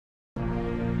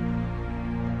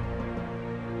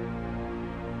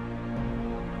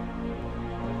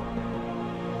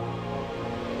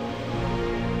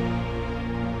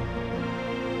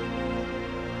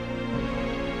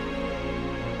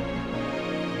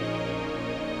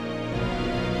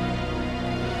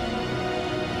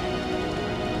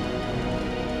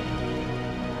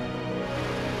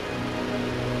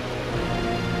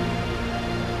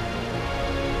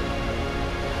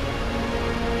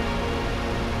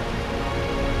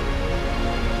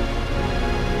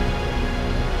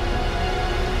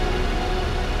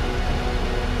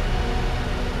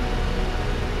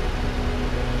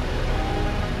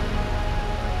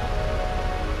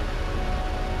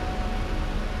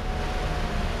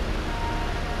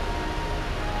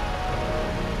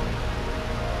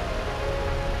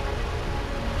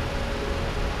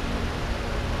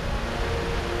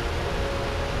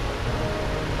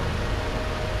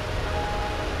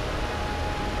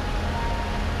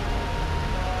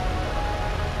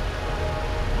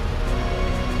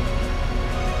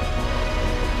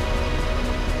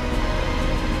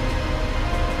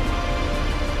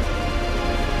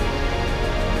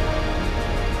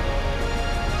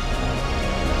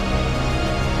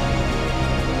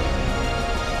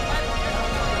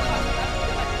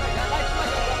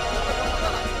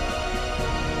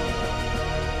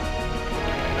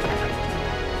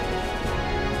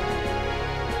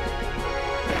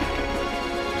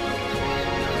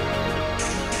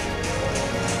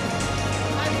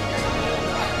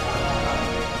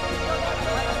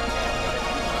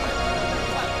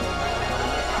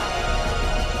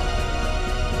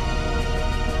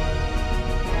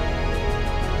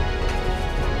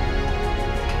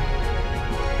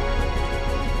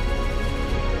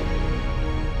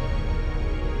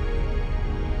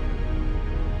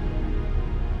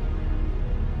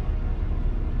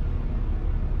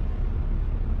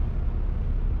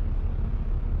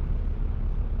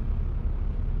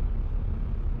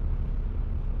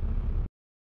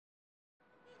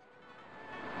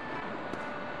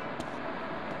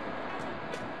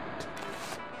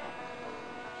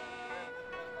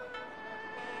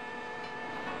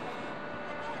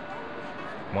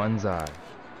Wanzai,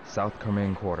 South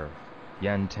Korean Quarter,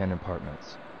 Yan 10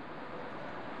 Apartments.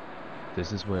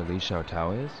 This is where Li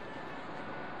Xiaotao is?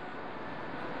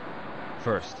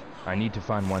 First, I need to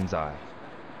find Wanzai.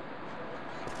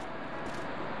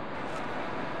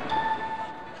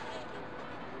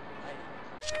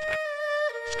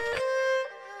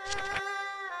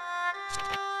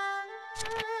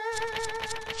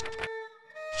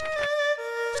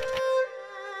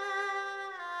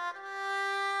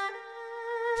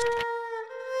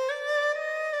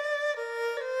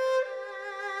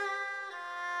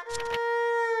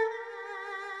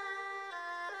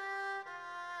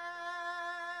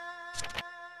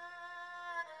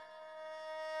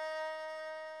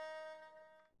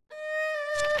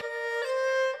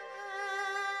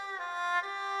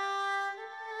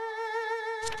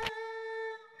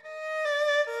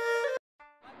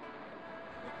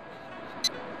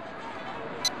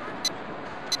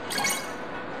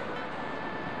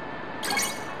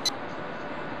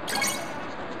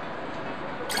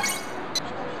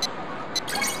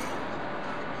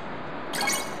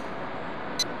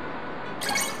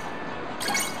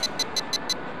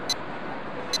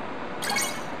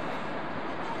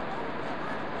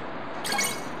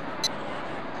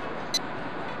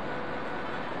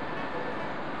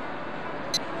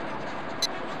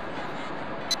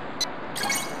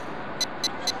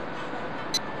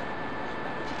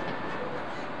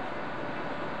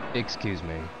 Excuse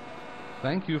me.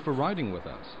 Thank you for riding with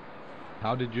us.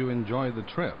 How did you enjoy the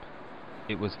trip?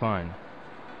 It was fine.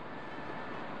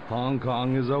 Hong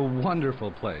Kong is a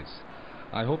wonderful place.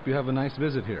 I hope you have a nice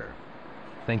visit here.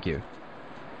 Thank you.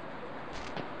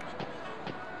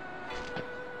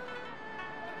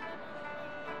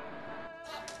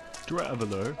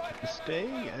 Traveler,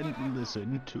 stay and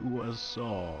listen to a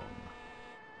song.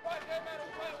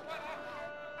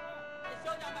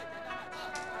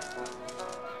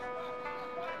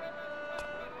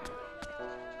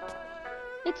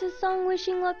 It's a song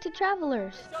wishing luck to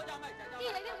travelers.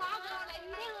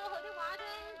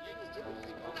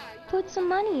 Put some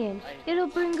money in. It'll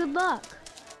bring good luck.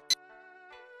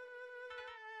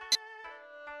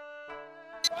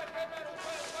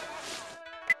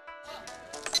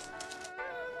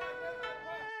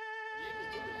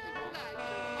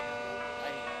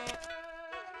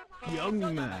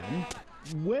 Young man,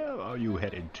 where are you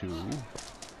headed to?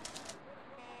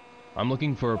 I'm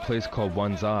looking for a place called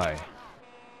Wanzai.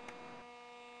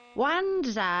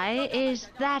 Wanzai is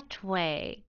that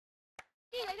way.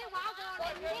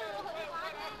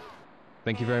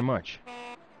 Thank you very much.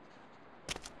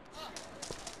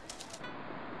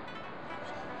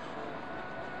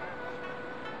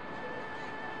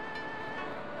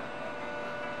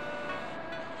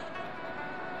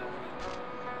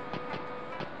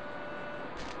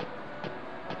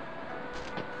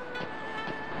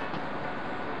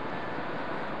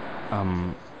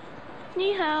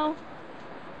 Ni hao.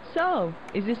 So,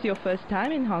 is this your first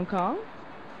time in Hong Kong?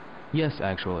 Yes,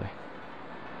 actually.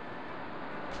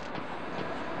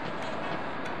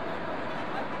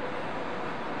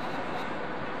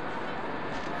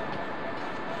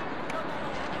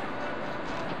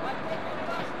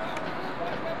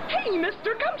 Hey,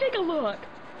 mister, come take a look.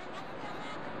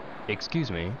 Excuse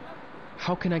me.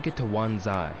 How can I get to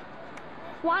Wanzai?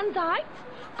 Wanzai?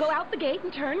 Go out the gate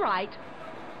and turn right.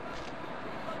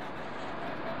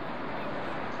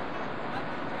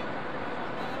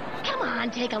 Come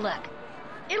on, take a look.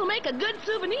 It'll make a good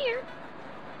souvenir.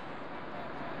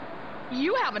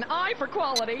 You have an eye for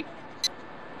quality.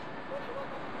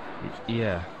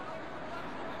 Yeah.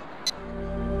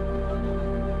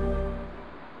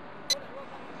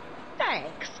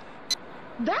 Thanks.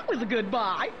 That was a good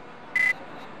buy.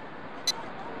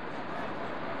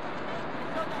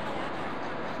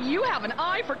 You have an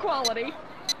eye for quality.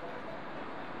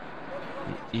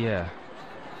 Yeah.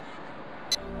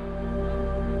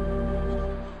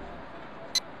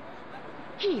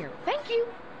 Here, thank you.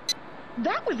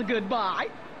 That was a good buy.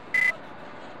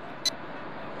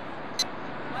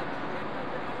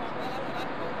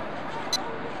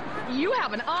 You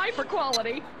have an eye for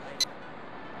quality.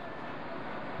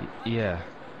 Yeah.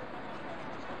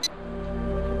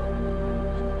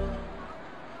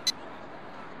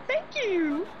 Thank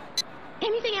you.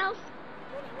 Anything else?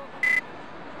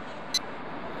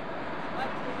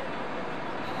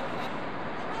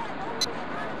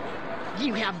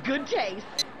 You have good taste.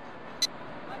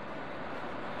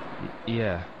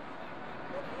 Yeah.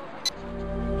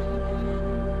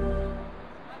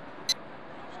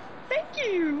 Thank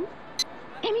you.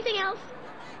 Anything else?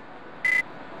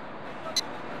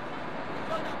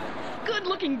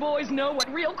 Good-looking boys know what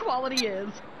real quality is.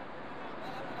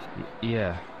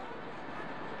 Yeah.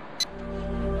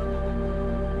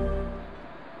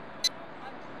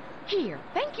 Here,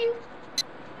 thank you.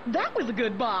 That was a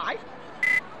good buy.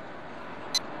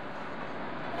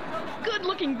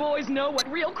 Good-looking boys know what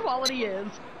real quality is.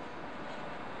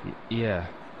 Yeah.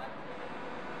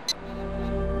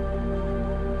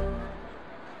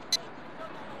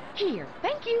 Here,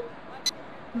 thank you.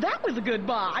 That was a good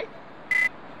buy.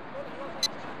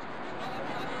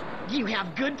 You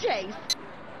have good taste.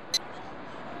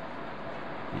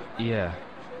 Yeah.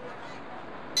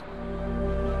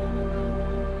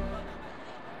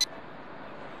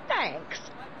 Thanks.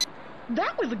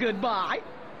 That was a good buy.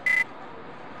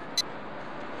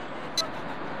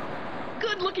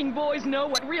 Good-looking boys know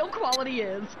what real quality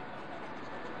is.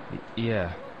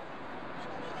 Yeah.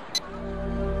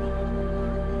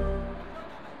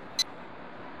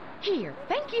 Here,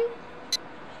 thank you.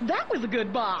 That was a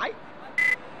good buy.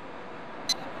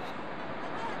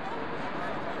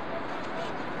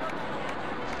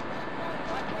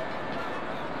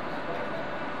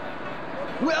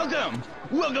 Welcome!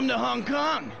 Welcome to Hong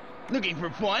Kong! Looking for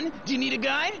fun? Do you need a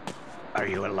guide? Are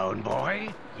you a lone boy?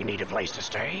 You need a place to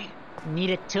stay?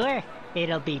 Need a tour?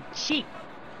 It'll be cheap.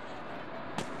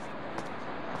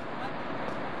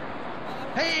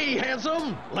 Hey,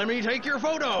 handsome! Let me take your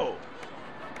photo!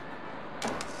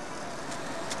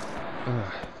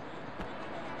 Ugh.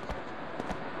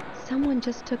 Someone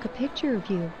just took a picture of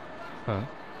you. Huh?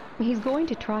 He's going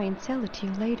to try and sell it to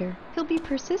you later. He'll be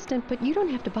persistent, but you don't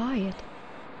have to buy it.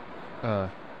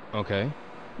 Okay.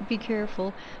 Be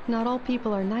careful. Not all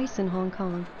people are nice in Hong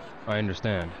Kong. I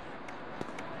understand.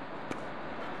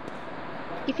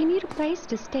 If you need a place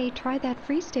to stay, try that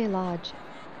Free Stay Lodge.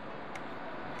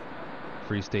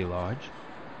 Free Stay Lodge?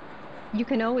 You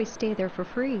can always stay there for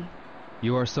free.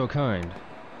 You are so kind.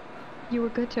 You were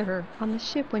good to her on the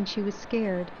ship when she was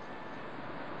scared.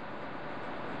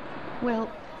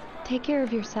 Well, take care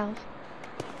of yourself.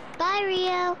 Bye,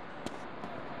 Rio.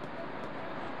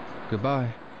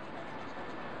 Goodbye.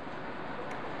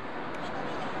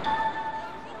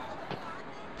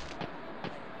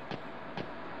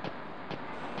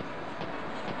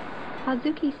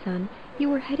 Hazuki-san, you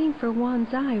were heading for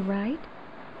Wanzai, right?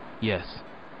 Yes.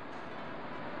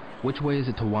 Which way is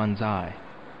it to Wanzai?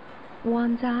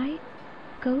 Wanzai?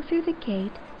 Go through the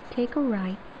gate, take a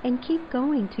right, and keep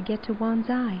going to get to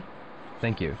Wanzai.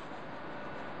 Thank you.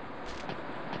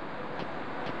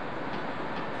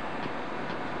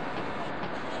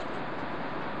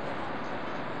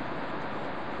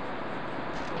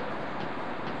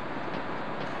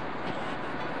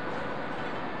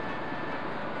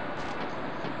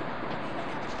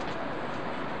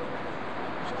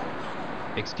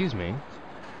 Excuse me?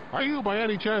 Are you by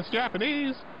any chance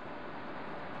Japanese?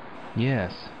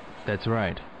 Yes, that's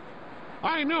right.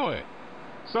 I knew it.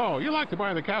 So, you like to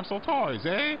buy the capsule toys,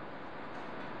 eh?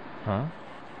 Huh?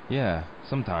 Yeah,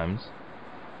 sometimes.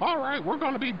 Alright, we're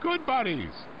gonna be good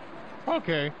buddies.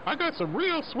 Okay, I got some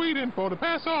real sweet info to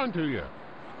pass on to you.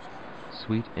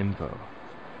 Sweet info.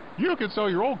 You can sell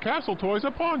your old capsule toys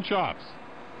at pawn shops.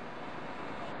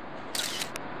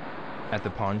 At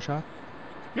the pawn shop?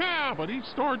 Yeah, but each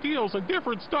store deals in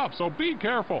different stuff, so be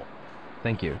careful.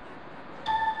 Thank you.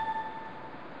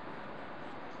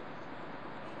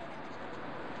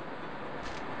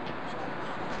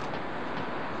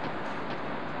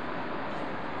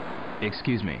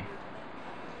 Excuse me.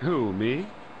 Who, me?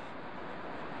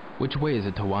 Which way is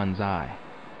it to Wanzai?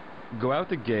 Go out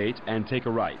the gate and take a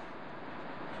right.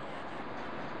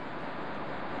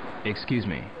 Excuse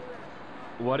me.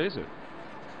 What is it?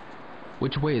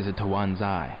 Which way is it to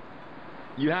Wanzai?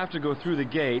 You have to go through the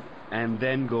gate and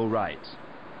then go right.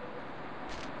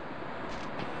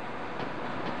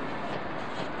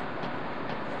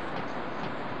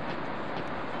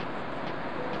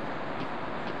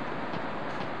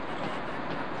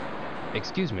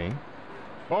 Excuse me.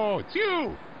 Oh, it's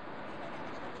you!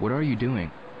 What are you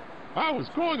doing? I was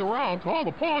going around to all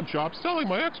the pawn shops selling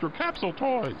my extra capsule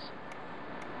toys.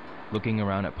 Looking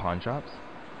around at pawn shops?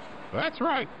 That's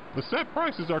right. The set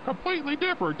prices are completely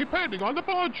different depending on the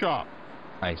pawn shop.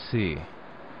 I see.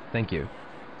 Thank you.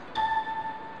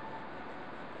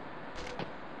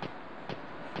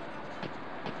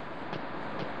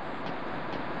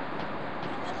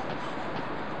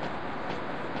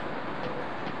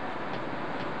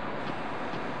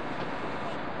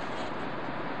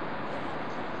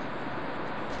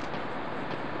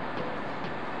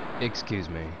 Excuse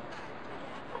me.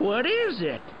 What is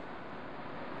it?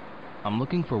 I'm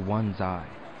looking for Wanzai.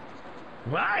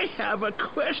 I have a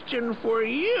question for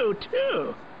you,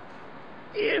 too.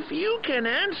 If you can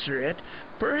answer it,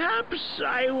 perhaps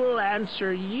I will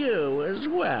answer you as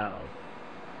well.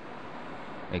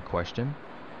 A question?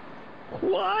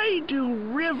 Why do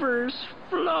rivers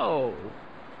flow?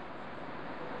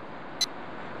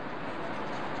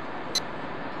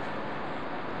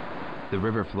 The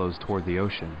river flows toward the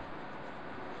ocean.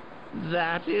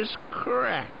 That is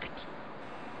correct.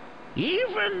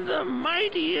 Even the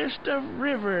mightiest of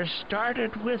rivers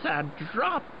started with a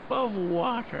drop of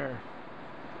water.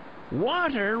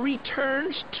 Water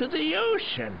returns to the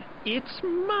ocean, its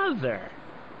mother.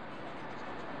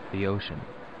 The ocean,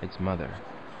 its mother.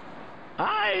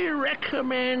 I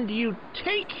recommend you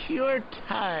take your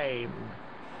time.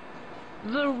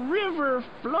 The river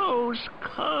flows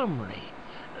calmly.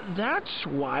 That's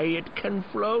why it can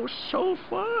flow so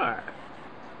far.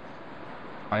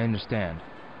 I understand.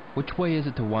 Which way is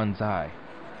it to Wanzai?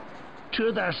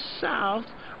 To the south,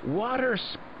 water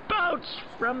spouts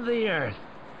from the earth.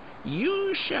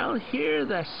 You shall hear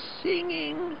the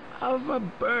singing of a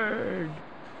bird.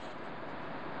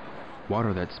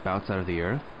 Water that spouts out of the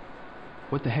earth?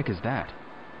 What the heck is that?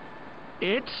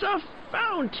 It's a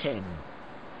fountain.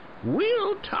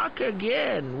 We'll talk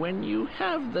again when you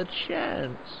have the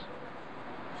chance.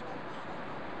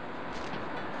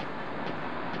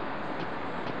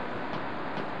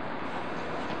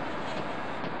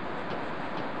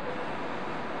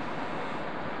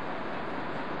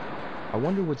 I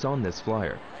wonder what's on this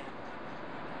flyer.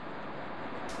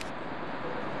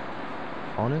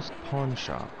 Honest pawn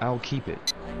shop. I'll keep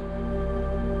it.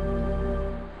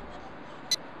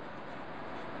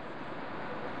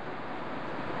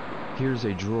 Here's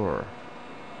a drawer.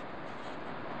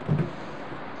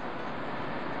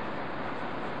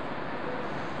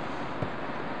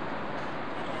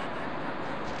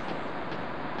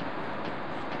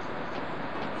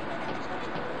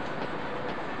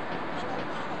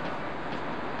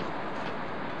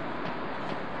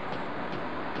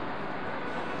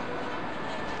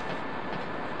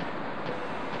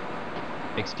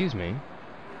 Excuse me.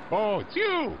 Oh, it's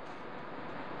you!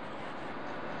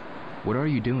 What are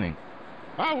you doing?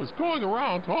 I was going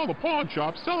around to all the pawn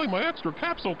shops selling my extra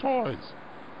capsule toys.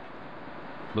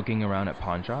 Looking around at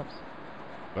pawn shops?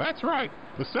 That's right.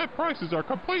 The set prices are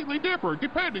completely different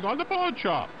depending on the pawn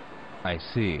shop. I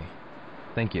see.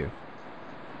 Thank you.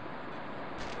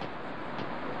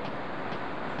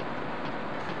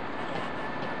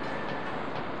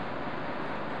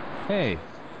 Hey,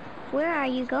 Where are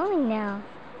you going now?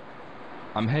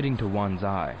 I'm heading to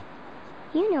Wanzai.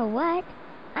 You know what?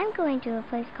 I'm going to a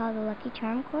place called the Lucky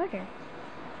Charm Quarter.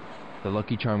 The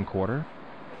Lucky Charm Quarter?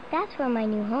 That's where my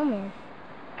new home is.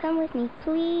 Come with me,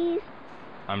 please.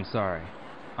 I'm sorry.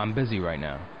 I'm busy right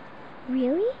now.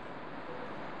 Really?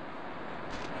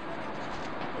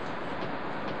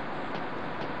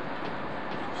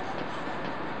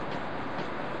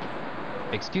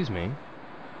 Excuse me.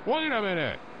 Wait a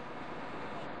minute.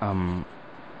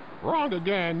 Wrong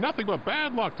again. Nothing but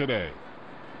bad luck today.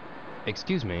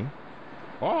 Excuse me.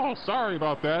 Oh, sorry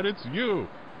about that. It's you.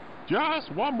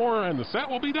 Just one more and the set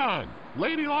will be done.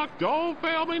 Lady Luck, don't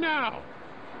fail me now.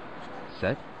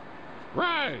 Set?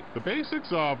 Right. The basics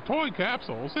of toy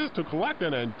capsules is to collect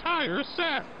an entire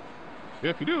set.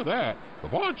 If you do that, the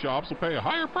pawn shops will pay a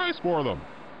higher price for them.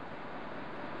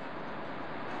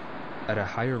 At a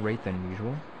higher rate than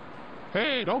usual?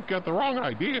 Hey, don't get the wrong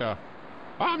idea.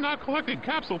 I'm not collecting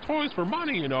capsule toys for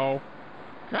money, you know.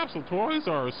 Capsule toys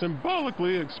are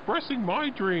symbolically expressing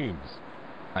my dreams.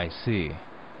 I see.